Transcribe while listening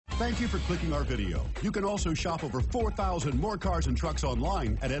Thank you for clicking our video. You can also shop over 4,000 more cars and trucks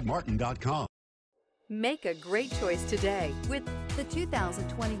online at edmartin.com. Make a great choice today with the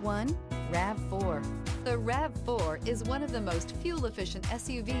 2021 RAV4. The RAV4 is one of the most fuel-efficient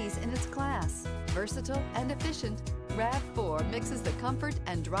SUVs in its class. Versatile and efficient, RAV4 mixes the comfort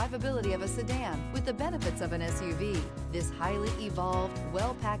and drivability of a sedan with the benefits of an SUV. This highly evolved,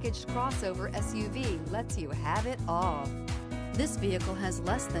 well-packaged crossover SUV lets you have it all. This vehicle has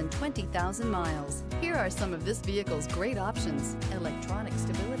less than 20,000 miles. Here are some of this vehicle's great options: electronic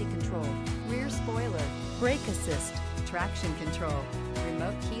stability control, rear spoiler, brake assist, traction control,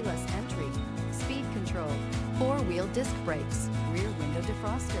 remote keyless entry, speed control, four-wheel disc brakes, rear window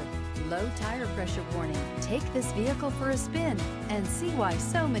defroster, low tire pressure warning. Take this vehicle for a spin and see why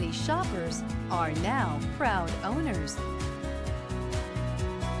so many shoppers are now proud owners.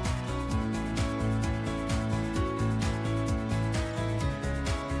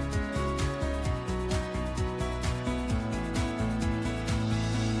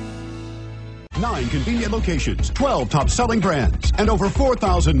 Nine convenient locations, 12 top-selling brands, and over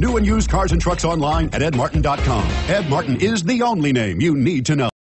 4,000 new and used cars and trucks online at edmartin.com. Ed Martin is the only name you need to know.